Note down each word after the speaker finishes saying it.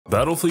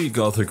Battlefleet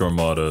Gothic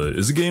Armada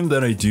is a game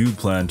that I do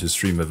plan to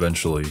stream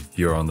eventually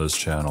here on this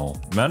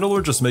channel.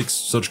 Mandalore just makes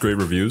such great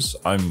reviews,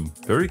 I'm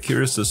very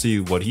curious to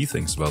see what he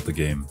thinks about the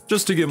game,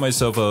 just to give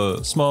myself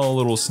a small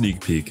little sneak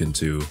peek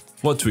into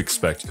what to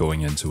expect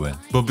going into it.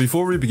 But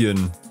before we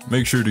begin,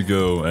 make sure to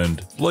go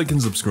and like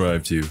and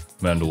subscribe to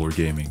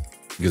MandaloreGaming,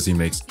 because he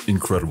makes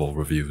incredible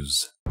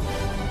reviews.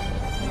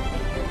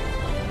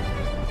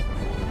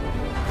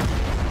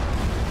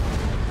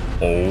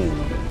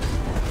 Oh.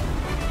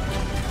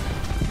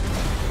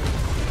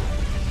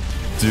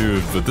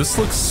 Dude, but this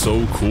looks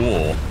so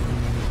cool.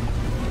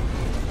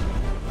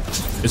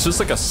 It's just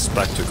like a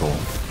spectacle,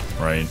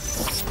 right?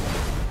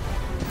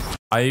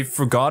 I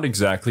forgot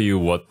exactly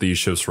what these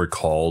ships were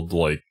called.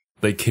 Like,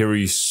 they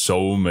carry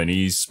so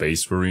many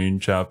Space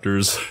Marine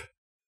chapters.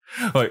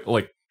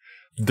 like,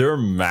 they're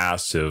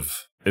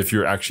massive if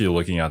you're actually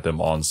looking at them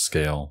on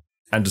scale.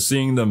 And just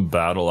seeing them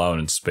battle out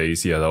in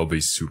space, yeah, that would be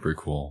super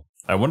cool.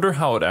 I wonder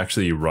how it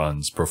actually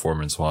runs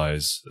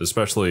performance-wise,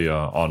 especially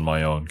on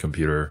my own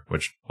computer,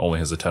 which only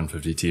has a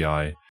 1050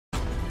 Ti.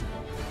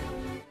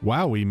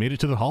 Wow, we made it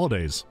to the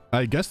holidays.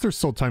 I guess there's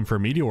still time for a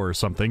meteor or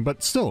something,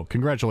 but still,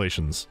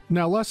 congratulations.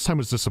 Now, last time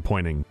was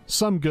disappointing.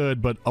 Some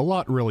good, but a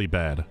lot really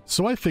bad.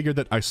 So I figured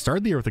that I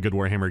started the year with a good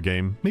Warhammer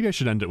game, maybe I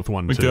should end it with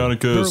one too. There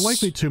are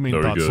likely two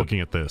main thoughts looking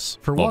at this.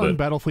 For one,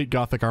 Battlefleet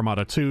Gothic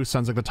Armada 2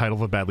 sounds like the title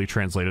of a badly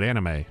translated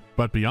anime.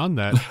 But beyond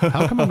that,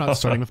 how come I'm not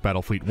starting with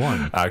Battlefleet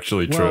 1?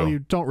 Actually true. Well, you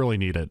don't really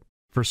need it.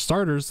 For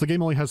starters, the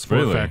game only has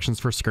 4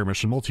 factions for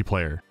skirmish and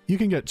multiplayer. You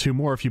can get 2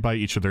 more if you buy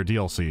each of their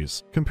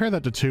DLCs. Compare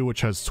that to 2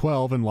 which has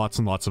 12 and lots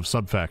of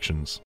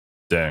sub-factions.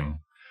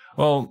 Dang.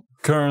 Well,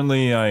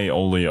 currently I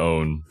only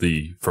own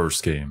the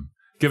first game,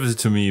 gifted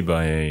to me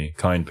by a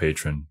kind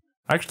patron.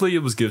 Actually,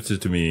 it was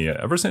gifted to me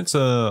ever since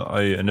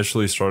I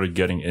initially started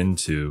getting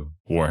into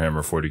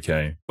Warhammer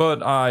 40k.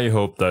 But I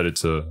hope that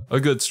it's a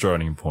good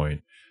starting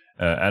point.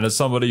 And as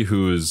somebody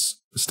who is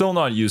still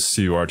not used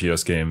to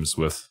RTS games,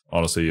 with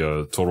honestly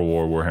Total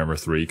War Warhammer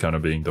 3 kind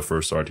of being the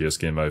first RTS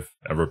game I've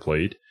ever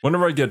played,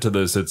 whenever I get to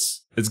this,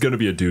 it's gonna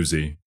be a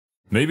doozy.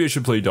 Maybe I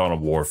should play Dawn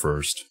of War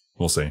first.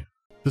 We'll see.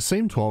 The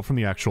same 12 from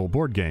the actual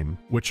board game,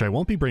 which I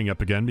won't be bringing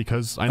up again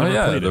because I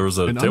never played there was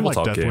a it. And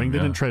tabletop unlike Deathwing, game, they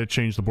didn't try to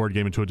change the board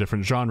game into a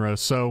different genre,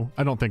 so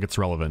I don't think it's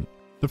relevant.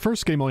 The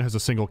first game only has a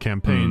single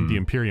campaign, the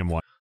Imperium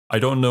one. I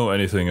don't know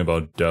anything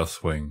about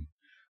Deathwing.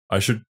 I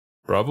should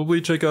probably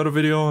check out a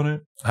video on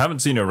it. I haven't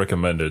seen it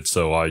recommended,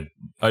 so I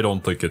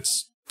don't think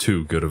it's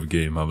too good of a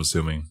game, I'm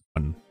assuming.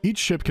 Each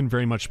ship can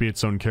very much be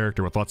its own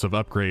character with lots of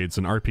upgrades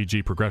and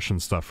RPG progression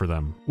stuff for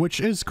them,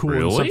 which is cool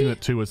and something that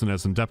 2 isn't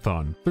as in-depth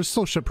on. There's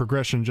still ship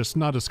progression, just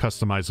not as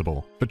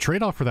customizable. The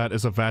trade-off for that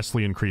is a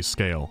vastly increased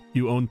scale.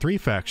 You own 3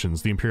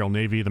 factions, the Imperial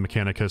Navy, the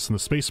Mechanicus, and the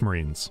Space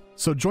Marines.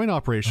 So joint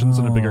operations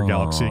in a bigger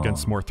galaxy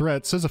against more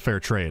threats is a fair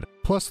trade.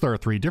 Plus, there are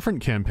 3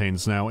 different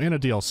campaigns now and a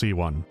DLC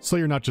one, so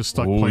you're not just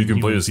stuck playing you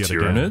can play as yet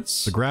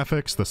Tyranids? again. The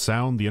graphics, the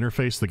sound, the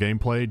interface, the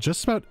gameplay,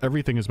 just about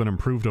everything has been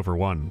improved over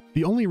 1.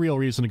 The only real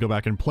reason to go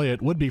back and play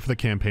it would be for the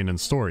campaign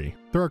and story.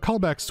 There are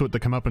callbacks to it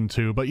that come up in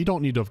 2, but you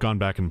don't need to have gone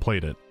back and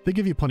played it. They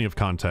give you plenty of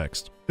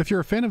context. If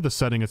you're a fan of the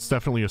setting, it's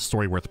definitely a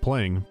story worth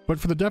playing, but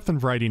for the depth and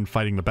variety in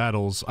fighting the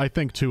battles, I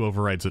think 2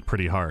 overrides it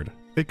pretty hard.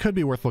 It could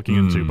be worth looking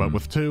into, but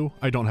with 2,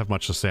 I don't have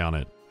much to say on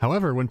it.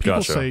 However, when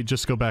people say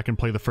just go back and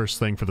play the first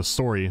thing for the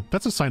story,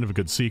 that's a sign of a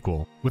good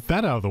sequel. With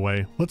that out of the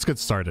way, let's get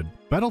started.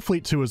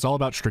 Battlefleet 2 is all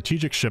about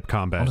strategic ship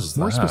combat.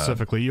 More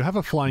specifically, you have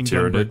a flying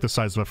gun brick the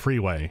size of a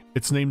freeway.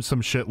 It's named some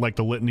shit like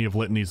the Litany of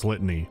Litany's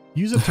Litany.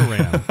 Use it to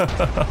ram.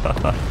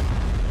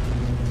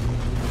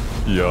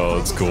 Yo,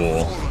 it's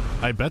cool.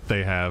 I bet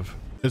they have.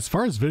 As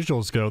far as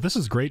visuals go, this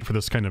is great for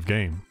this kind of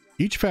game.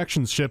 Each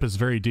faction's ship is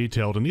very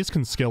detailed, and these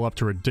can scale up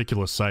to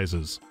ridiculous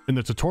sizes. In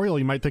the tutorial,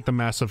 you might think the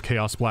massive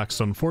Chaos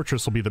Blackstone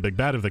Fortress will be the big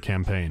bad of the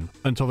campaign,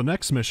 until the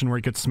next mission where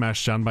it gets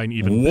smashed down by an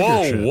even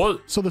bigger ship.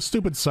 What? So the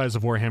stupid size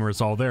of Warhammer is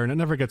all there, and it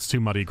never gets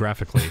too muddy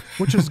graphically,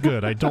 which is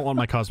good. I don't want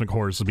my cosmic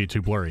horrors to be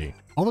too blurry.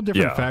 All the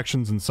different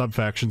factions and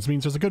sub-factions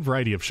means there's a good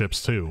variety of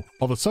ships too.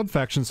 All the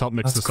sub-factions help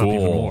mix this up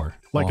even more.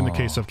 Like in the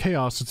case of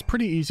Chaos, it's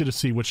pretty easy to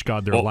see which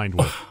god they're aligned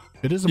with.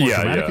 It is a more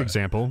dramatic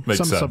example.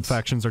 Some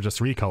sub-factions are just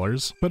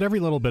recolors, but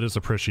every little bit is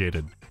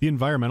appreciated. The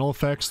environmental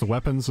effects, the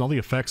weapons, and all the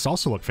effects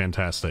also look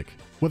fantastic.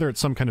 Whether it's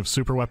some kind of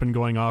super weapon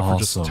going off or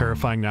just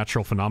terrifying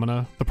natural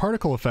phenomena, the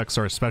particle effects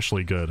are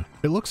especially good.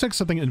 It looks like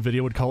something NVIDIA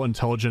would call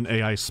intelligent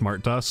AI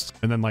smart dust,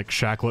 and then like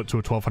shackle it to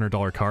a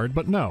 $1,200 card,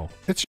 but no.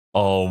 It's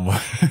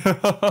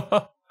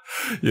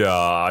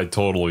yeah, I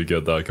totally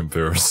get that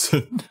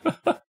comparison.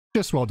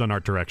 just well done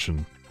art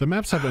direction. The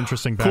maps have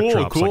interesting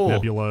backdrops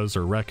like nebulas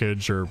or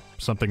wreckage or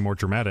something more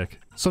dramatic.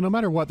 So no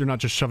matter what, they're not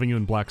just shoving you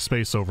in black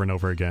space over and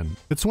over again.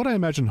 It's what I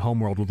imagine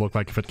Homeworld would look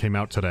like if it came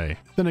out today.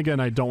 Then again,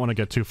 I don't want to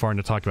get too far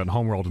into talking about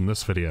Homeworld in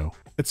this video.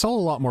 It's all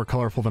a lot more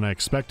colorful than I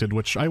expected,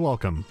 which I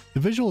welcome. The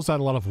visuals add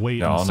a lot of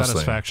weight and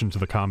satisfaction to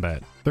the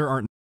combat. There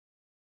aren't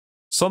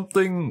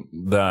something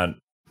that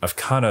I've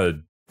kind of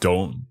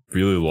don't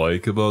really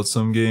like about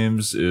some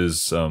games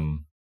is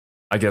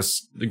I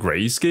guess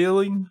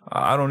grayscaling?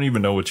 I don't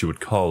even know what you would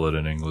call it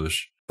in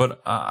English. But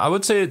I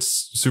would say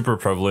it's super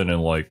prevalent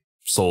in like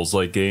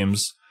Souls-like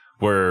games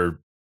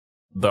where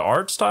the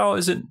art style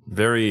isn't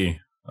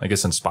very, I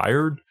guess,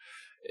 inspired.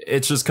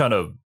 It's just kind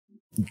of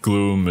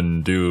gloom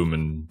and doom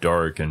and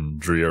dark and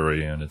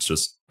dreary, and it's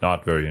just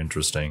not very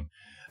interesting.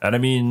 And I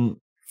mean,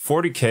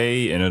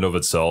 40K in and of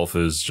itself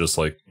is just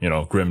like, you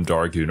know, grim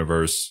dark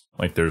universe.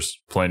 Like there's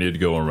plenty to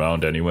go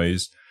around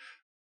anyways.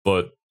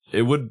 But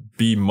it would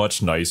be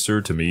much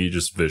nicer to me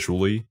just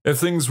visually if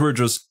things were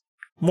just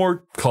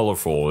more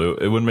colorful.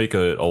 It would make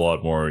it a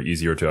lot more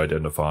easier to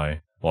identify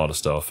a lot of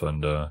stuff.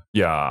 And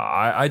yeah,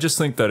 I just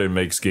think that it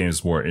makes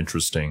games more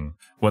interesting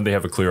when they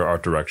have a clear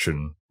art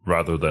direction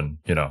rather than,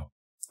 you know,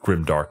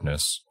 grim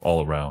darkness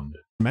all around.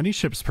 Many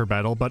ships per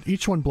battle, but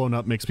each one blown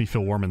up makes me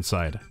feel warm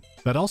inside.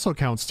 That also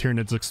counts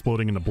Tyranids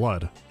exploding into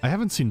blood. I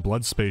haven't seen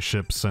blood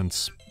spaceships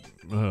since...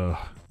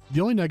 The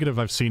only negative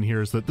I've seen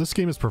here is that this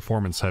game is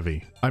performance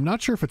heavy. I'm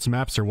not sure if it's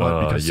maps or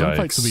what, because some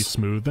fights will be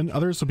smooth and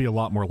others will be a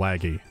lot more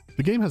laggy.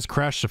 The game has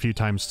crashed a few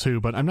times too,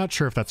 but I'm not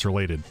sure if that's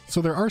related.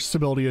 So there are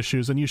stability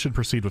issues and you should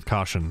proceed with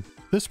caution.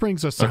 This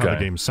brings us to how the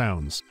game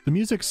sounds. The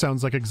music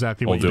sounds like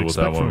exactly what you'd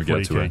expect from a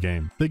 40K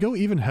game. They go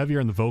even heavier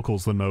in the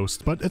vocals than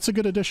most, but it's a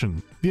good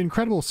addition. The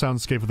incredible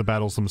soundscape of the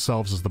battles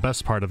themselves is the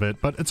best part of it,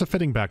 but it's a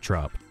fitting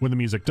backdrop. When the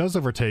music does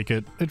overtake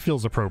it, it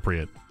feels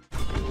appropriate.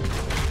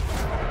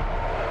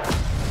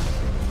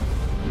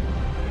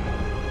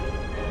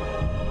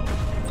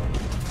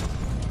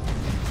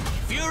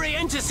 Fury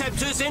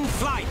interceptors in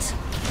flight!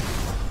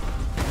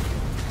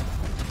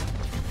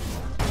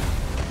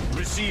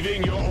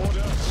 Receiving your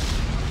order.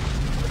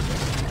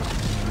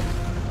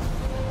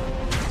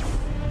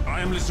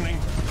 I am listening.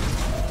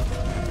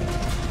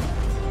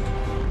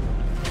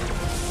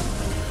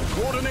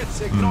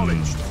 Coordinates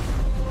acknowledged.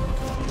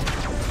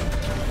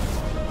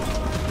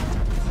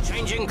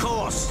 Changing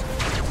course.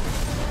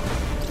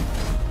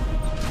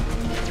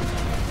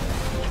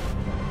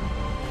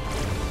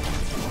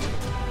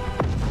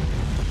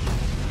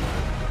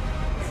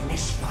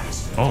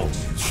 Oh,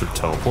 should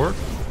teleport?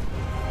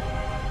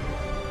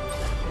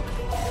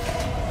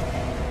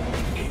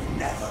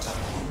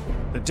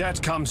 The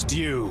debt comes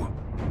due.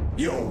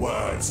 Your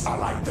words are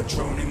like the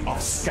droning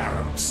of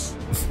scarabs,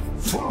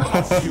 full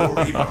of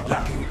fury but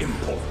lacking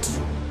import.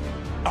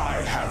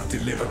 I have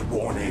delivered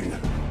warning,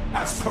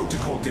 as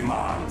protocol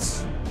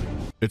demands.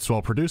 It's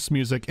well-produced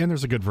music, and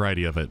there's a good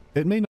variety of it.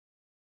 It may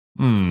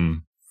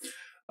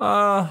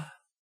not...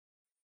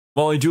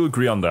 Well, I do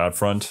agree on that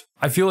front.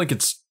 I feel like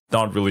it's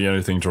not really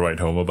anything to write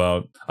home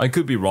about. I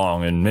could be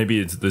wrong, and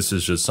maybe this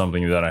is just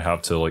something that I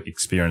have to, like,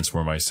 experience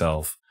for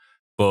myself.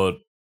 But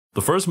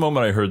the first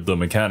moment I heard the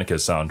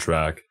Mechanicus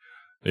soundtrack,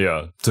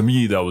 yeah, to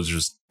me that was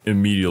just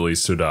immediately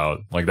stood out.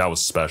 Like, that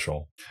was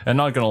special. And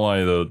not gonna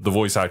lie, the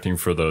voice acting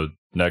for the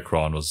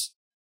Necron was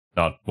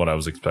not what I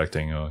was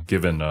expecting,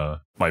 given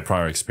my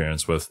prior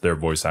experience with their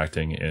voice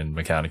acting in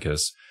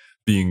Mechanicus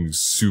being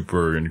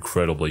super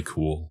incredibly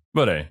cool.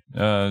 But hey,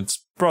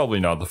 it's probably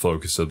not the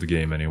focus of the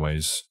game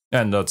anyways.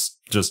 And that's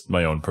just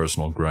my own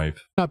personal gripe.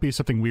 Not be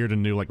something weird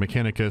and new like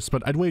Mechanicus,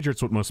 but I'd wager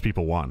it's what most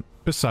people want.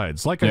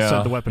 Besides, like I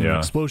said, the weapon and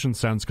explosion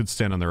sounds could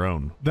stand on their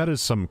own. That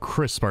is some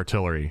crisp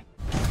artillery.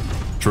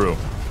 True.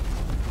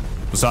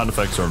 The sound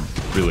effects are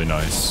really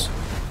nice.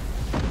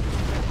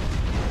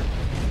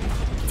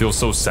 Feels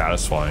so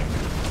satisfying.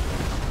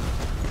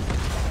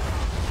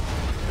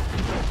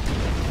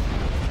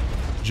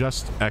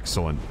 Just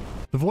excellent.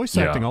 The voice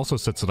acting also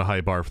sits at a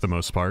high bar for the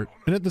most part,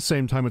 and at the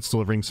same time it's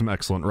delivering some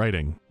excellent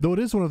writing. Though it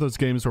is one of those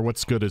games where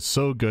what's good is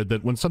so good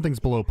that when something's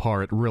below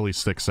par, it really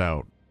sticks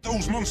out.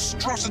 Those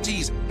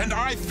monstrosities, and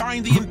I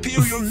find the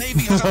Imperial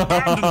Navy has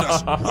abandoned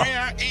us.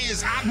 Where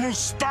is Admiral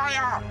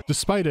Spire?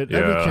 Despite it,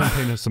 every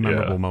campaign has some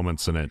memorable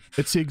moments in it.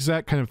 It's the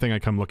exact kind of thing I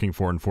come looking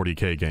for in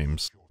 40K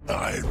games.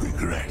 I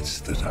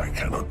regret that I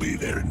cannot be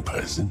there in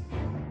person,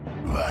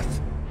 but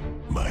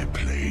my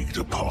plagued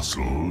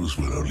apostles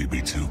will only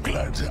be too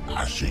glad to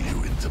usher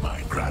you into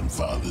my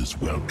grandfather's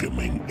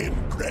welcoming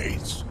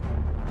embrace.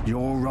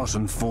 Your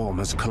rotten form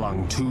has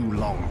clung too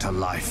long to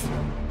life.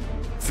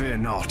 Fear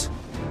not.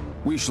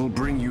 We shall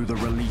bring you the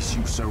release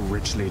you so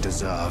richly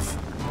deserve.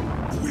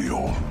 We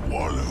all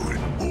wallow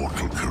in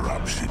mortal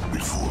corruption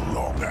before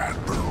long,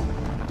 Admiral.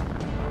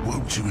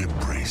 Won't you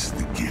embrace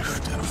the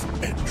gift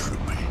of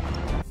entropy?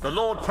 The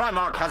Lord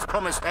Primarch has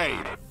promised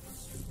aid,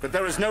 but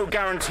there is no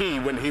guarantee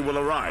when he will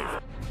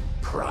arrive.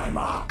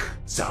 Primarch,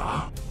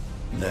 Tsar.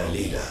 Their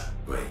leader,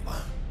 Great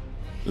One.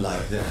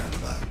 Like them,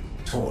 but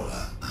taller,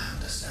 I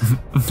understand.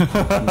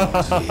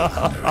 Not to be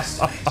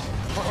underestimated.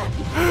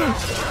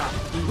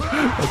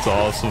 That's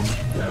awesome.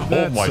 That's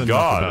oh my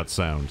god. That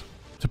sound.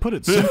 To put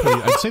it simply,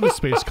 I'd say the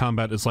space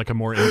combat is like a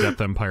more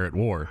in-depth Empire at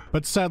War,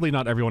 but sadly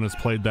not everyone has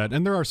played that,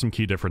 and there are some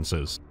key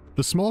differences.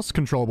 The smallest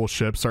controllable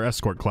ships are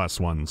escort class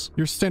ones,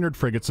 your standard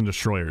frigates and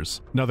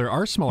destroyers. Now there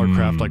are smaller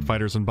craft like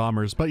fighters and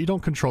bombers, but you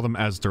don't control them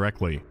as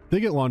directly. They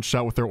get launched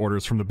out with their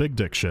orders from the big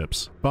dick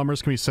ships.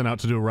 Bombers can be sent out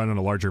to do a run on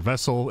a larger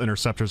vessel,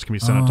 interceptors can be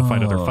sent out to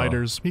fight other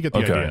fighters, you get the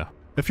idea.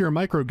 If you're a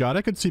micro god,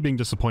 I could see being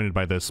disappointed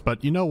by this,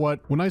 but you know what?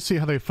 When I see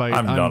how they fight,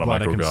 I'm not a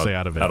glad I micro can god stay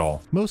out of it. at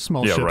all. Most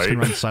small Yeah, ships right? can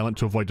run silent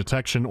to avoid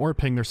detection or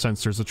ping their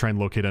sensors to try and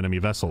locate enemy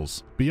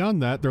vessels.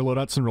 Beyond that, their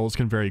loadouts and roles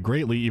can vary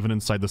greatly even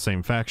inside the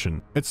same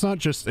faction. It's not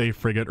just a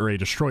frigate or a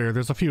destroyer,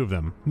 there's a few of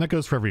them, and that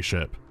goes for every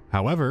ship.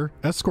 However,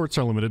 escorts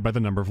are limited by the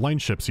number of line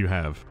ships you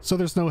have, so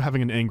there's no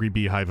having an angry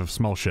beehive of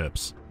small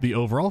ships. The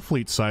overall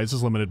fleet size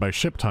is limited by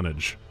ship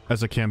tonnage.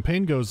 As a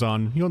campaign goes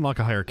on, you unlock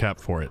a higher cap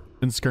for it.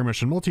 In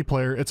skirmish and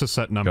multiplayer, it's a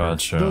set number,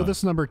 Gotcha. though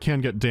this number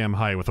can get damn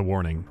high with a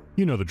warning.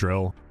 You know the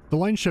drill. The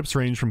line ships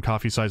range from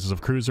coffee sizes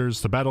of cruisers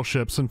to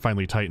battleships and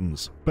finally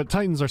titans. But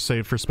titans are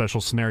saved for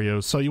special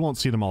scenarios, so you won't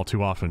see them all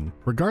too often.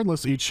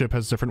 Regardless, each ship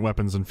has different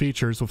weapons and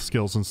features with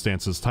skills and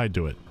stances tied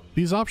to it.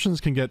 These options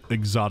can get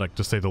exotic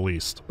to say the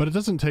least, but it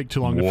doesn't take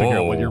too long to figure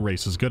out what your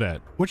race is good at,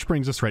 which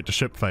brings us right to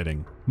ship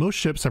fighting. Most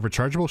ships have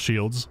rechargeable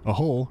shields, a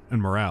hull, and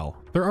morale.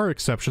 There are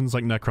exceptions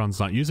like Necrons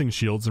not using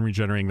shields and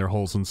regenerating their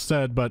hulls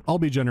instead, but I'll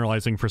be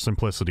generalizing for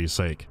simplicity's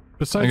sake.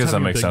 Besides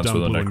having a big dumb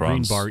blue and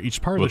green bar,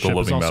 each part of the ship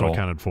is also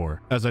accounted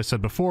for. As I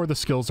said before, the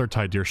skills are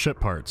tied to your ship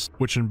parts,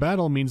 which in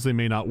battle means they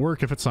may not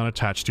work if it's not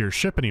attached to your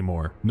ship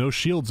anymore. No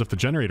shields if the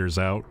generator's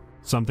out.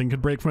 Something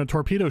could break from a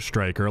torpedo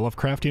strike or a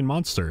Lovecraftian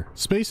monster.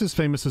 Space is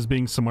famous as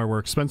being somewhere where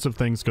expensive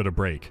things go to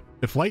break.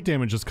 If light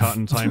damage is caught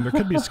in time, there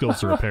could be skills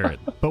to repair it.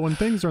 But when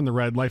things are in the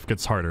red, life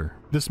gets harder.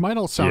 This might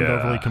all sound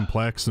overly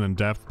complex and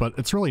in-depth, but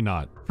it's really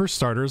not. For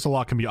starters, a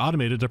lot can be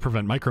automated to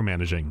prevent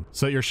micromanaging.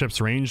 Set your ship's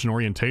range and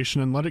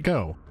orientation and let it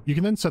go. You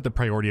can then set the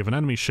priority of an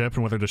enemy ship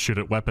and whether to shoot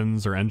at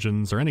weapons or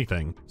engines or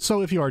anything.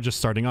 So if you are just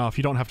starting off,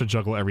 you don't have to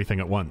juggle everything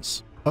at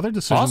once. Other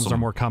decisions are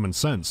more common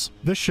sense.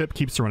 This ship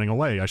keeps running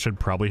away, I should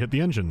probably hit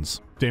the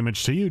engines.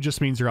 Damage to you just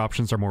means your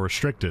options are more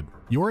restricted.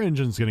 Your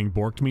engines getting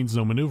borked means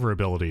no maneuver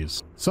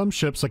abilities. Some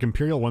ships, like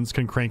Imperial ones,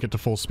 can crank it to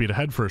full speed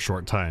ahead for a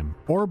short time,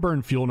 or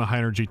burn fuel in a high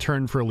energy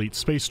turn for elite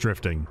space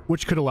drifting,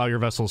 which could allow your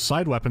vessel's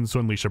side weapons to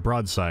unleash a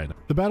broadside.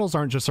 The battles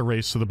aren't just a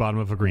race to the bottom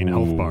of a green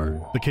health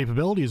bar. The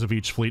capabilities of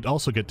each fleet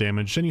also get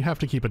damaged, and you have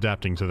to keep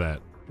adapting to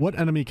that. What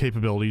enemy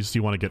capabilities do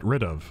you want to get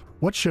rid of?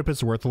 What ship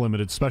is worth a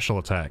limited special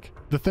attack?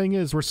 The thing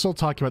is, we're still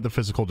talking about the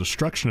physical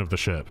destruction of the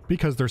ship,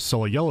 because there's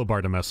still a yellow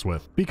bar to mess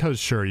with. Because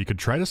sure, you could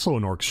try to slow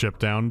an orc ship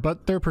down,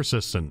 but they're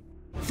persistent.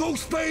 Full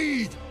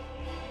speed!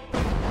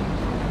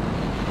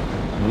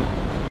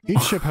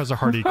 Each ship has a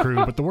hardy crew,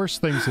 but the worse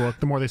things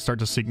look, the more they start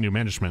to seek new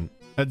management.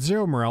 At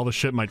 0 morale, the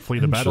ship might flee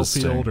the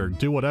battlefield or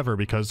do whatever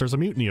because there's a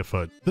mutiny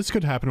afoot. This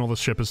could happen while the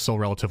ship is still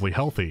relatively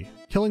healthy.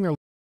 Killing their...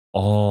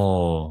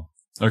 Oh,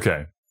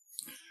 okay.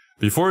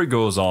 Before it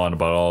goes on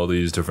about all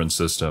these different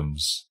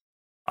systems,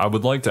 I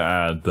would like to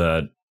add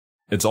that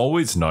it's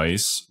always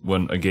nice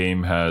when a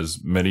game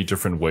has many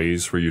different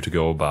ways for you to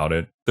go about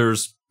it.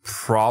 There's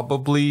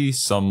probably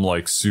some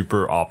like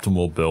super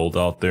optimal build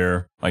out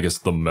there, I guess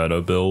the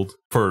meta build,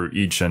 for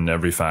each and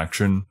every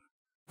faction.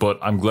 But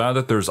I'm glad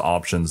that there's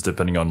options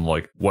depending on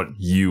like what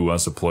you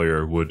as a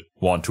player would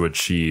want to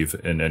achieve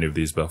in any of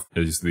these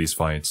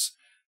fights.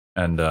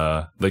 And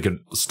they could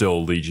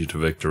still lead you to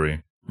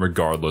victory,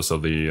 regardless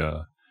of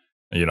the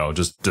you know,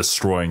 just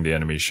destroying the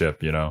enemy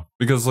ship, you know?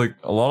 Because, like,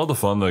 a lot of the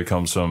fun that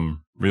comes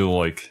from really,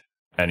 like,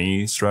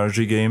 any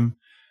strategy game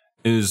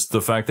is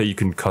the fact that you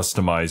can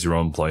customize your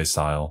own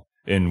playstyle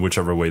in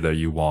whichever way that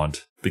you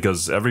want.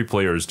 Because every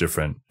player is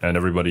different, and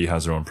everybody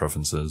has their own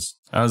preferences.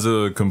 As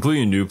a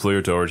completely new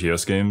player to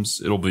RTS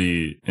games, it'll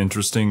be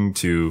interesting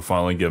to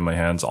finally get my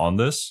hands on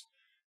this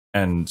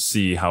and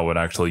see how it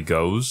actually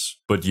goes.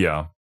 But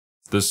yeah,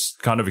 this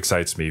kind of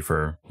excites me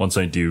for once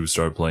I do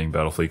start playing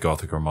Battlefleet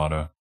Gothic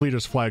Armada.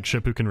 Leader's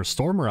flagship who can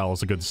restore morale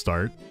is a good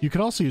start. You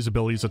can also use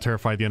abilities to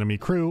terrify the enemy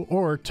crew,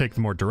 or take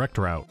the more direct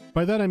route.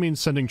 By that I mean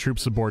sending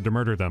troops aboard to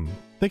murder them.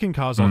 They can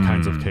cause all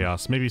kinds of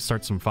chaos, maybe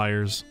start some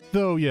fires.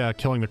 Though yeah,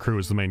 killing the crew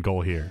is the main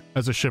goal here.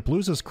 As a ship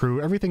loses crew,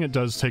 everything it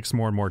does takes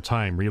more and more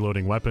time,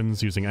 reloading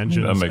weapons, using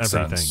engines, everything.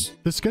 Sense.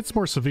 This gets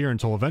more severe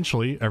until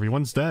eventually,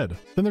 everyone's dead.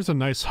 Then there's a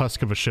nice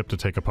husk of a ship to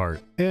take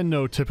apart. And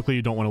no, typically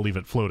you don't want to leave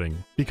it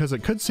floating, because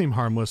it could seem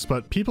harmless,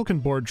 but people can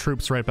board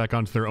troops right back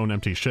onto their own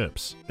empty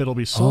ships. It'll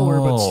be slower,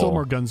 but still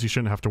more guns you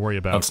shouldn't have to worry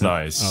about. That's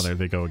nice. Oh, there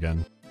they go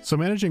again. So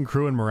managing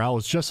crew and morale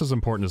is just as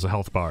important as a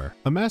health bar.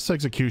 A mass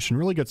execution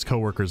really gets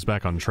coworkers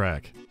back on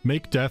track.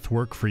 Make death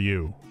work for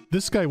you.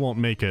 This guy won't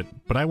make it,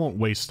 but I won't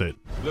waste it.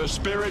 The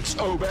spirits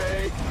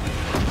obey.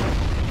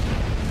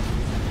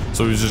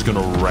 So he's just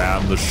gonna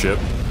ram the ship?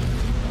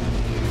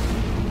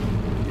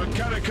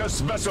 Mechanicus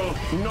vessel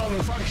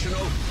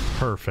non-functional.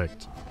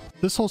 Perfect.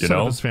 This whole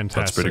setup is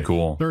fantastic. That's pretty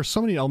cool. There are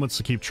so many elements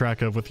to keep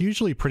track of with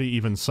usually pretty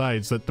even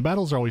sides that the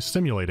battles are always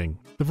stimulating.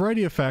 The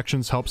variety of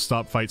factions helps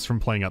stop fights from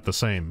playing out the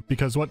same,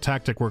 because what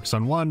tactic works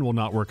on one will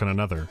not work on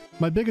another.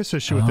 My biggest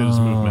issue with it is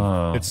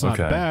movement. It's not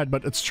bad,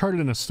 but it's charted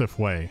in a stiff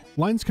way.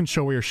 Lines can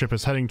show where your ship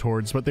is heading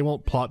towards, but they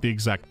won't plot the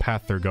exact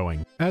path they're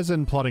going, as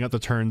in plotting out the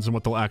turns and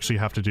what they'll actually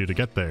have to do to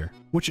get there.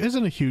 Which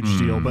isn't a huge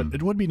deal, but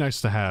it would be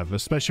nice to have,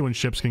 especially when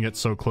ships can get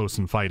so close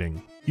in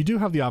fighting. You do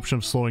have the option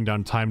of slowing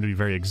down time to be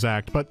very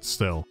exact, but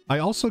still. I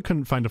also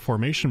couldn't find a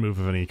formation move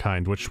of any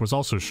kind, which was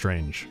also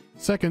strange.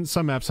 Second,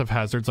 some maps have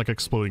hazards like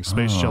exploding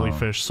space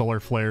jellyfish, solar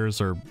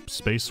flares, or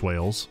space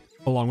whales,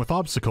 along with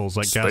obstacles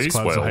like gas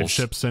clouds that hide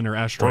ships in or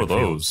asteroid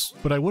fields.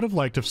 But I would have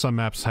liked if some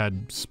maps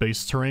had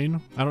space terrain.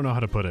 I don't know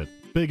how to put it.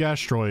 Big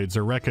asteroids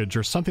or wreckage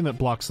or something that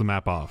blocks the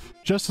map off.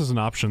 Just as an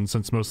option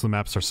since most of the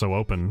maps are so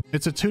open.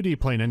 It's a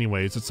 2D plane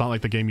anyways, it's not like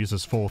the game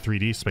uses full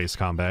 3D space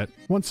combat.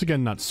 Once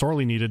again, not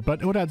sorely needed,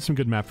 but it would add some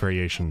good map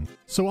variation.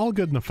 So all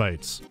good in the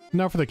fights.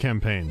 Now for the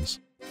campaigns.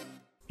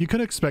 You could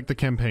expect the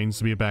campaigns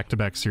to be a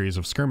back-to-back series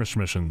of skirmish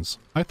missions.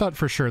 I thought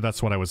for sure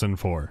that's what I was in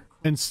for.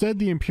 Instead,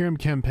 the Imperium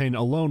campaign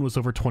alone was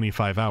over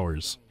 25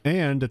 hours.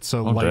 And it's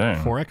a light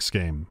 4X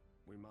game.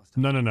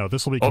 No,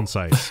 this will be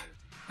concise.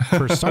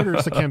 For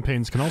starters, the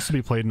campaigns can also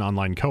be played in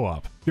online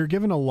co-op. You're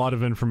given a lot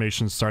of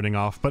information starting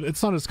off, but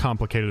it's not as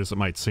complicated as it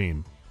might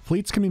seem.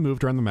 Fleets can be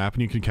moved around the map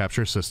and you can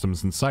capture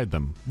systems inside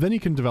them. Then you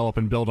can develop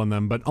and build on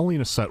them, but only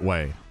in a set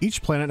way.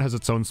 Each planet has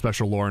its own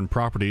special lore and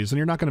properties, and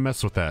you're not going to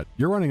mess with that.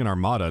 You're running an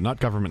armada,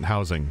 not government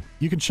housing.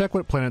 You can check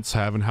what planets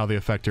have and how they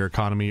affect your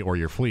economy or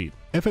your fleet.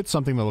 If it's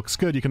something that looks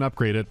good, you can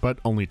upgrade it, but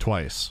only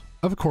twice.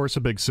 Of course,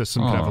 a big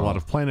system can have a lot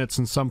of planets,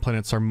 and some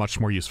planets are much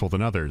more useful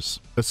than others.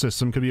 A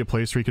system could be a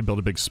place where you could build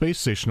a big space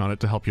station on it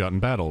to help you out in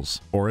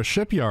battles. Or a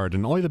shipyard,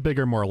 and only the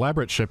bigger, more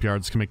elaborate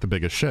shipyards can make the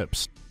biggest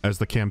ships. As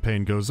the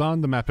campaign goes on,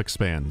 the map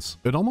expands.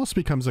 It almost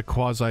becomes a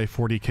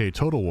quasi-40k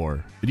Total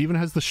War. It even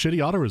has the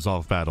shitty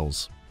auto-resolve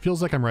battles.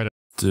 Feels like I'm right at—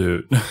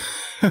 Dude.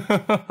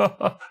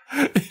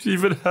 It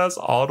even has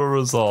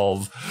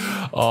auto-resolve.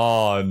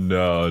 Oh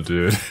no,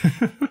 dude.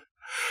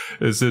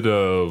 Is it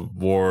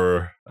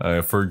more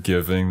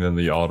forgiving than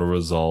the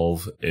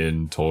auto-resolve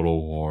in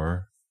Total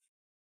War?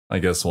 I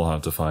guess we'll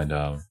have to find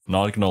out.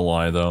 Not gonna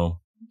lie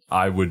though,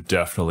 I would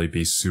definitely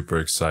be super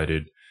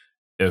excited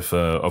if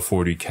a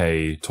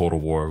 40k Total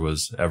War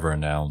was ever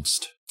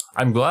announced.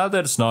 I'm glad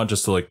that it's not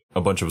just like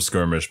a bunch of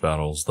skirmish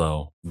battles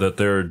though. That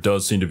there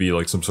does seem to be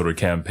like some sort of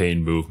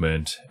campaign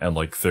movement and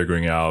like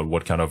figuring out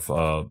what kind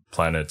of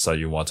planets that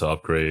you want to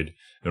upgrade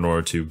in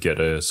order to get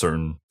a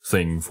certain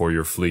thing for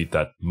your fleet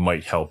that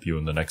might help you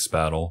in the next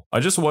battle. I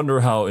just wonder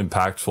how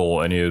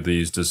impactful any of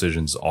these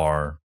decisions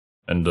are,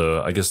 and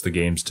I guess the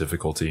game's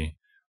difficulty.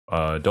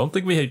 Don't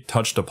think we had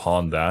touched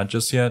upon that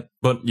just yet,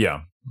 but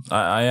yeah,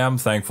 I am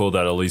thankful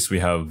that at least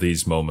we have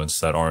these moments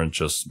that aren't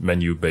just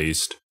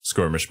menu-based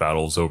skirmish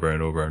battles over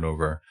and over and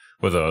over,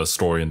 with a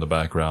story in the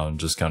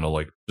background, just kind of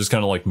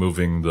like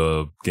moving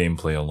the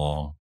gameplay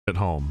along. At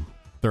home.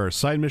 There are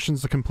side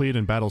missions to complete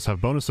and battles have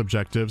bonus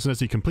objectives, and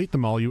as you complete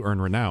them all, you earn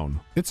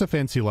renown. It's a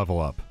fancy level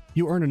up.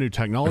 You earn a new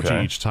technology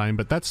each time,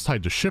 but that's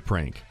tied to ship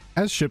rank.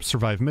 As ships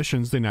survive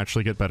missions, they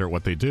naturally get better at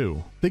what they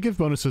do. They give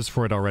bonuses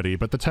for it already,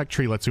 but the tech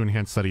tree lets you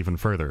enhance that even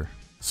further.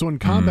 So in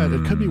combat,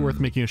 it could be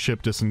worth making a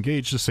ship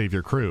disengage to save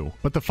your crew,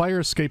 but the fire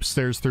escape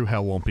stairs through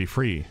hell won't be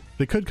free.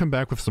 They could come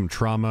back with some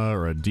trauma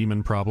or a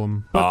demon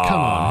problem, but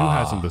come on, who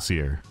hasn't this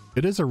year?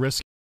 It is a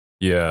risk.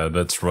 Yeah,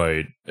 that's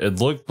right.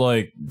 It looked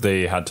like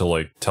they had to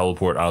like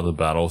teleport out of the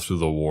battle through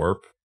the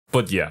warp.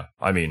 But yeah,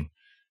 I mean,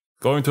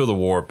 going through the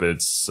warp,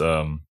 it's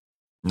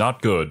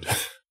not good.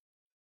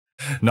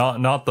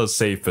 not the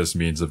safest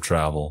means of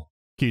travel.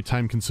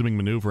 Time-consuming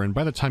maneuver, and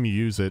by the time you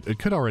use it, it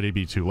could already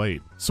be too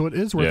late. So it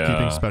is worth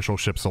keeping special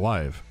ships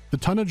alive. The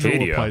tonnage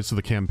rule applies to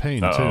the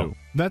campaign too.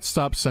 That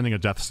stops sending a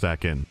death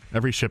stack in.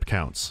 Every ship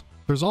counts.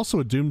 There's also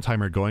a doom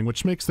timer going,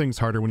 which makes things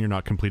harder when you're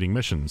not completing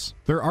missions.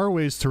 There are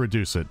ways to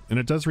reduce it, and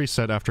it does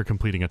reset after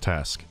completing a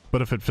task.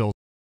 But if it fills—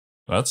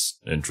 That's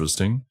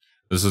interesting.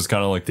 This is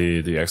kind of like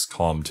the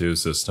XCOM 2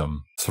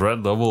 system.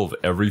 Threat level of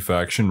every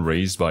faction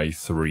raised by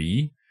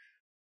 3?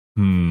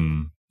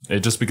 It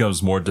just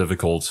becomes more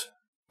difficult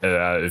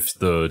if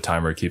the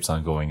timer keeps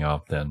on going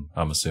up, then,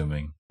 I'm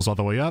assuming. All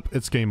the way up,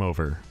 it's game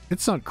over.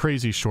 It's not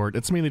crazy short,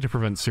 it's mainly to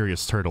prevent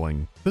serious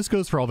turtling. This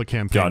goes for all the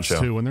campaigns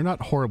too, and they're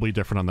not horribly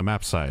different on the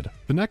map side.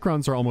 The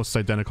Necrons are almost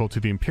identical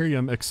to the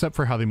Imperium except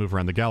for how they move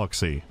around the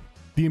galaxy.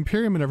 The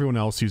Imperium and everyone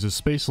else uses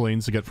space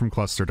lanes to get from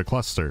cluster to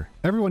cluster.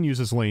 Everyone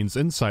uses lanes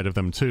inside of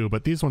them too,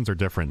 but these ones are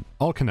different,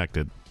 all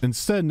connected.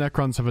 Instead,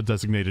 Necrons have a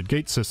designated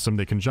gate system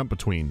they can jump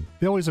between.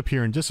 They always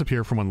appear and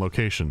disappear from one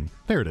location.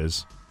 There it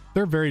is.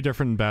 They're very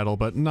different in battle,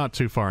 but not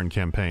too far in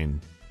campaign.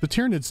 The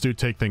Tyranids do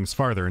take things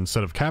farther.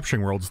 Instead of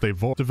capturing worlds, they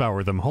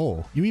devour them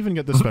whole. You even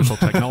get the special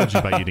technology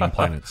by eating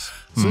planets.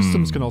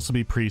 Systems can also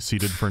be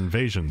pre-seeded for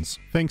invasions,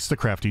 thanks to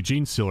crafty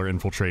gene stealer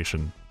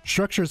infiltration.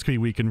 Structures can be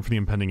weakened for the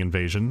impending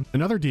invasion,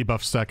 and other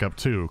debuffs stack up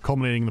too,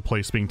 culminating in the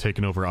place being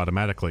taken over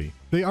automatically.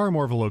 They are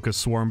more of a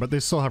locust swarm, but they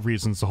still have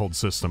reasons to hold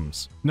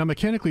systems. Now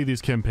mechanically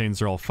these campaigns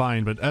are all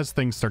fine, but as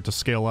things start to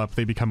scale up,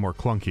 they become more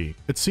clunky.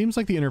 It seems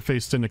like the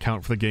interface didn't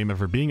account for the game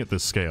ever being at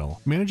this scale.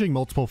 Managing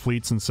multiple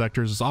fleets and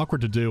sectors is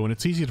awkward to do, and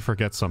it's easy to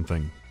forget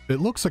something. It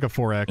looks like a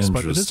 4X,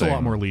 but it is a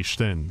lot more leashed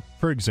in.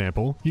 For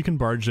example, you can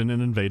barge in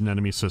and invade an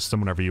enemy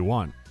system whenever you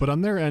want, but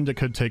on their end it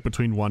could take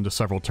between 1 to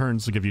several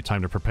turns to give you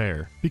time to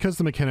prepare, because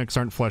the mechanics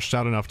aren't fleshed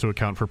out enough to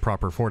account for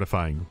proper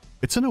fortifying.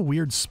 It's in a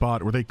weird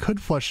spot where they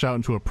could flesh out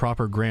into a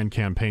proper grand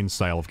campaign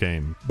style of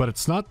game, but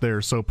it's not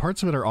there, so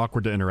parts of it are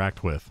awkward to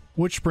interact with,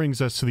 which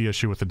brings us to the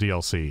issue with the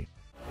DLC.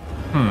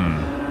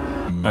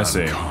 I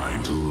see.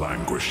 Mankind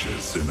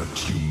languishes in a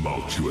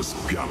tumultuous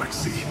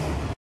galaxy.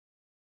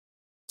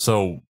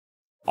 So,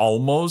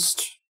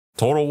 almost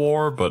Total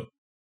War, but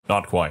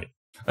not quite.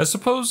 I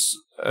suppose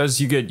as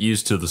you get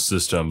used to the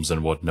systems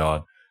and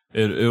whatnot,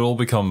 it'll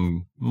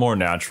become more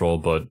natural,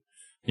 but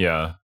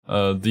yeah.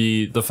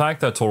 The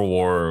fact that Total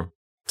War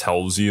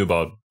tells you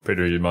about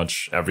pretty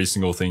much every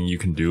single thing you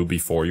can do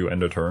before you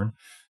end a turn,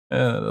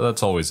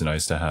 that's always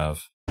nice to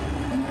have.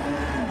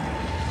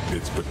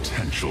 Its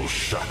potential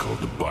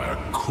shackled by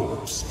a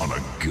corpse on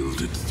a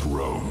gilded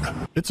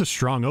throne. It's a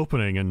strong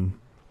opening, and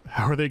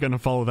how are they going to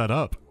follow that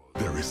up?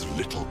 There is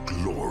little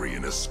glory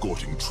in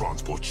escorting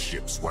transport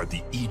ships while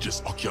the Aegis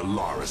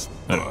Ocularis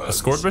burns. An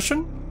escort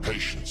mission?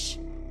 Patience.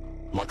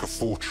 Like a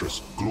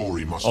fortress,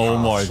 glory must Oh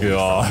my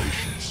god.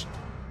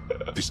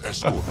 This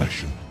escort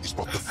mission is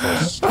but the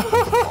first step of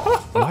the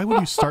path. Why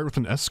would you start with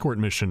an escort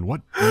mission?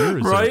 What year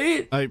is it?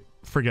 Right?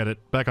 Forget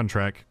it. Back on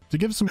track. To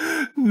give some...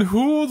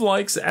 Who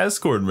likes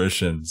escort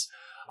missions?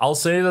 I'll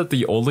say that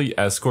the only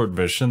escort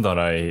mission that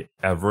I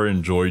ever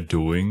enjoyed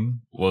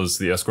doing was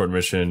the escort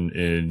mission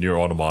in Nier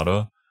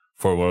Automata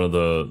for one of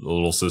the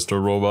little sister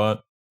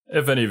robot.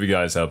 If any of you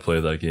guys have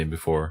played that game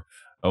before,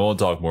 I won't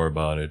talk more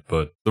about it,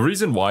 but the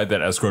reason why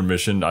that escort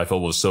mission I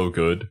felt was so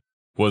good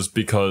was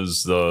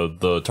because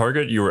the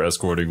target you were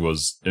escorting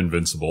was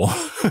invincible.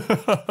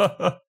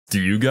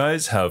 Do you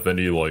guys have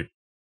any, like,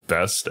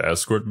 best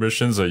escort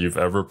missions that you've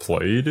ever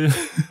played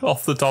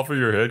off the top of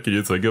your head? Can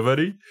you think of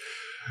any?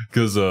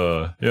 Because,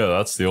 yeah,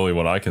 that's the only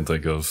one I can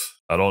think of.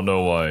 I don't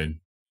know why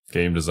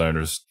game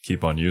designers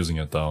keep on using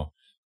it, though.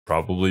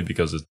 Probably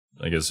because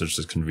I guess it's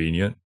just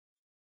convenient.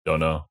 Don't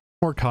know.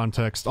 For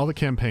context, all the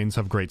campaigns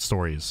have great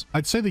stories.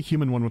 I'd say the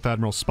human one with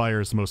Admiral Spire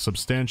is the most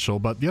substantial,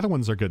 but the other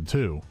ones are good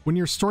too. When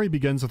your story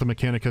begins with a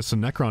Mechanicus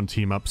and Necron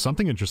team up,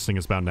 something interesting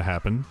is bound to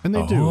happen. And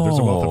they do. There's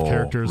a wealth of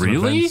characters and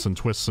events and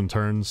twists and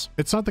turns.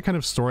 It's not the kind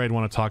of story I'd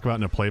want to talk about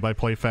in a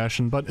play-by-play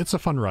fashion, but it's a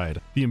fun ride.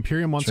 The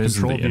Imperium wants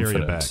control of the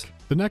area back.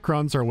 The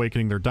Necrons are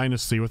awakening their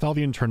dynasty with all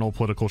the internal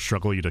political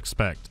struggle you'd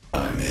expect.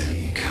 I'm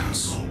any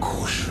counsel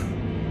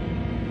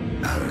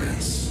caution.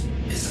 Arrogance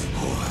is a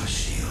poor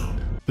shield.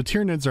 The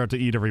Tyranids are out to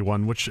eat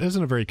everyone, which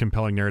isn't a very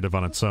compelling narrative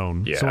on its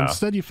own, so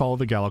instead you follow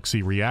the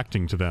galaxy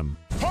reacting to them.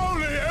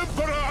 Holy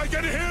Emperor, I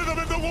can hear them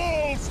in the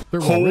walls! They're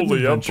well-written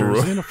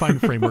adventures and a fine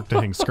framework to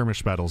hang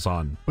skirmish battles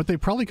on, but they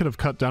probably could have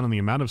cut down on the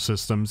amount of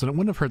systems and it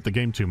wouldn't have hurt the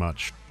game too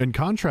much. In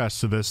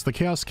contrast to this, the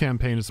Chaos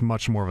campaign is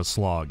much more of a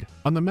slog.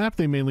 On the map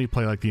they mainly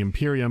play like the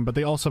Imperium, but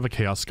they also have a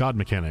Chaos God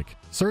mechanic.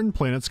 Certain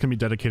planets can be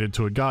dedicated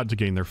to a god to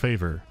gain their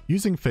favor.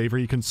 Using favor,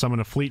 you can summon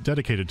a fleet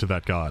dedicated to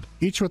that god,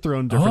 each with their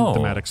own different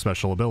thematic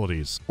special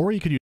abilities. Or you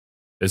could use...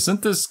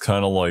 Isn't this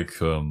kind of like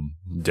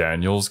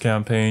Daniel's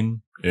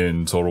campaign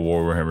in Total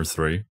War Warhammer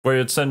 3? Where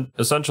it's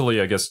essentially,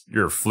 I guess,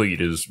 your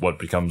fleet is what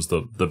becomes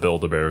the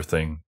Build-A-Bear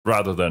thing,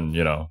 rather than,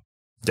 you know,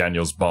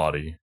 Daniel's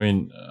body. I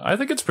mean, I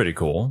think it's pretty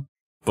cool,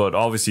 but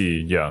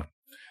obviously, yeah,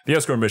 the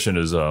escort mission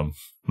is,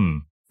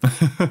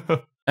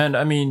 And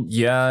I mean,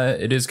 yeah,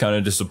 it is kind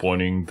of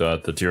disappointing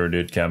that the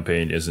Tyranid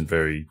campaign isn't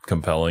very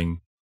compelling,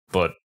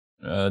 but,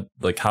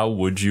 like, how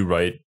would you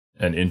write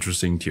an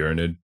interesting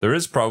Tyranid? There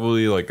is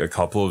probably, like, a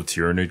couple of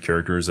Tyranid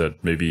characters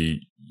that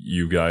maybe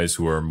you guys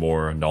who are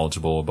more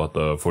knowledgeable about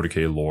the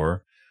 40k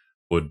lore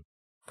would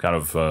kind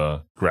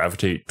of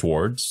gravitate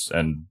towards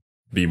and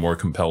be more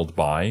compelled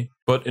by.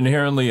 But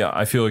inherently,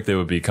 I feel like they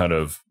would be kind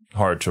of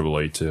hard to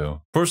relate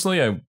to.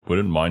 Personally, I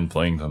wouldn't mind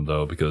playing them,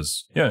 though,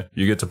 because, yeah,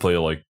 you get to play,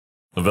 like,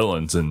 the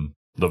villains in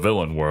the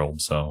villain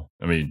world, so,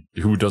 I mean,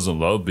 who doesn't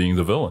love being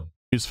the villain?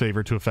 Use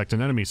favor to affect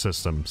an enemy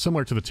system,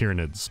 similar to the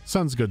Tyranids.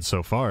 Sounds good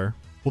so far.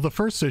 Well, the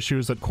first issue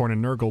is that Khorne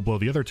and Nurgle blow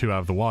the other two out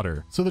of the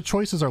water, so the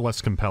choices are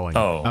less compelling.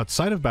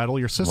 Outside of battle,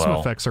 your system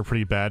effects are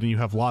pretty bad and you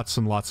have lots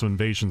and lots of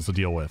invasions to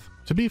deal with.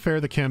 To be fair,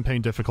 the campaign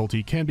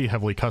difficulty can be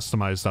heavily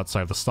customized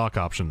outside of the stock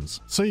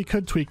options, so you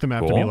could tweak the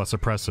map to be less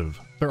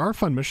oppressive. There are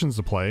fun missions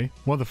to play.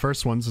 One of the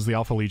first ones is the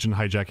Alpha Legion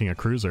hijacking a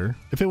cruiser.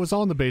 If it was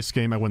all in the base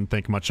game, I wouldn't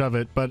think much of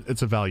it, but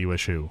it's a value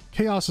issue.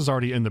 Chaos is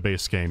already in the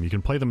base game. You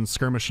can play them in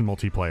skirmish and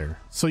multiplayer,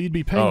 so you'd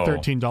be paying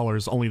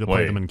 $13 only to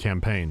play them in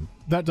campaign.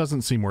 That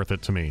doesn't seem worth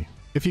it to me.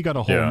 If you got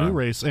a whole new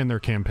race and their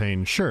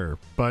campaign, sure,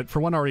 but for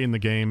one already in the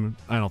game,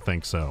 I don't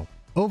think so.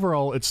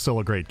 Overall, it's still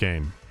a great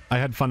game. I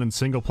had fun in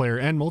single player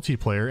and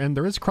multiplayer, and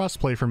there is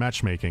crossplay for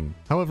matchmaking.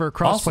 However,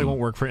 crossplay won't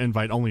work for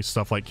invite-only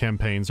stuff like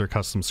campaigns or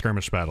custom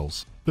skirmish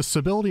battles. The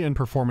stability and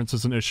performance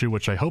is an issue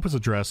which I hope is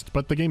addressed,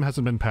 but the game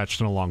hasn't been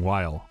patched in a long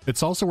while.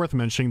 It's also worth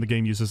mentioning the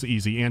game uses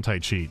easy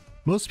anti-cheat.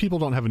 Most people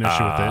don't have an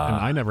issue with it, and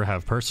I never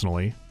have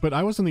personally, but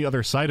I was on the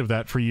other side of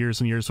that for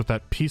years and years with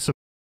that piece of...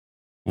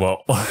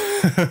 Well,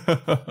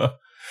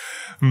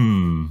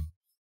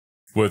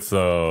 with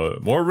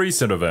more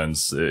recent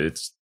events,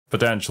 it's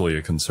potentially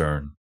a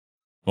concern.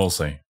 We'll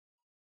see.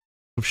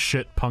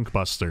 Shit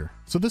Punkbuster.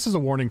 So this is a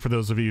warning for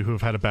those of you who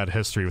have had a bad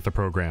history with the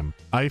program.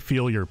 I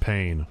feel your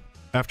pain.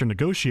 After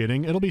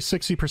negotiating, it'll be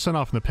 60%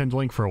 off in the pinned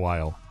link for a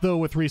while, though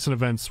with recent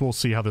events, we'll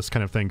see how this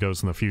kind of thing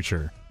goes in the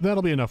future.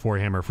 That'll be enough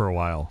Warhammer for a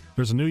while.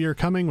 There's a new year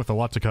coming with a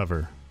lot to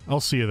cover.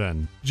 I'll see you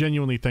then.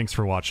 Genuinely thanks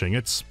for watching.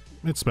 It's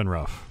been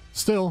rough.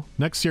 Still,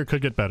 next year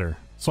could get better,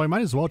 so I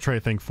might as well try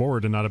to think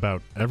forward and not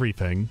about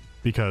everything,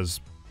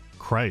 because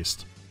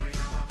Christ.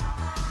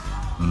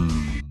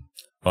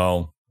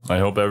 Well, I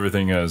hope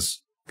everything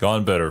has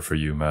gone better for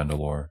you,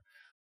 Mandalore.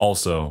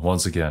 Also,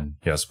 once again,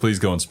 yes, please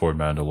go and support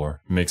Mandalore.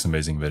 He makes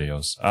amazing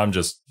videos. I'm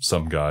just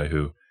some guy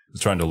who is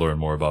trying to learn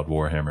more about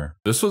Warhammer.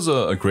 This was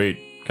a great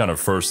kind of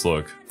first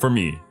look, for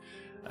me,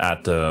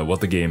 at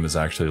what the game is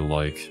actually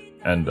like.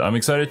 And I'm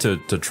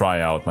excited to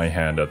try out my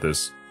hand at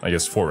this, I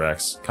guess,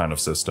 4X kind of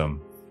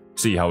system.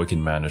 See how we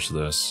can manage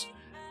this,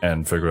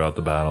 and figure out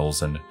the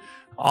battles and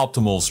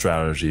optimal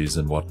strategies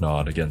and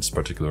whatnot against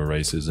particular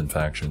races and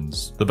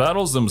factions. The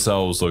battles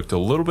themselves looked a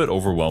little bit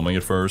overwhelming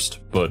at first,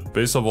 but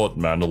based on what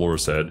Mandalore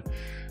said,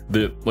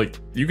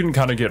 you can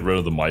kind of get rid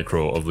of the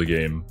micro of the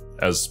game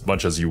as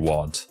much as you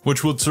want,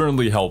 which would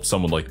certainly help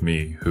someone like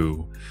me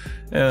who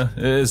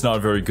is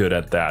not very good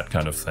at that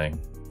kind of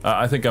thing.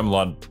 I think I'm a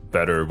lot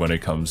better when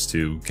it comes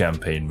to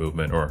campaign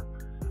movement, or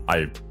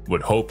I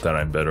would hope that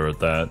I'm better at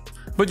that.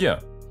 But yeah,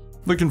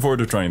 looking forward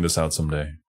to trying this out someday.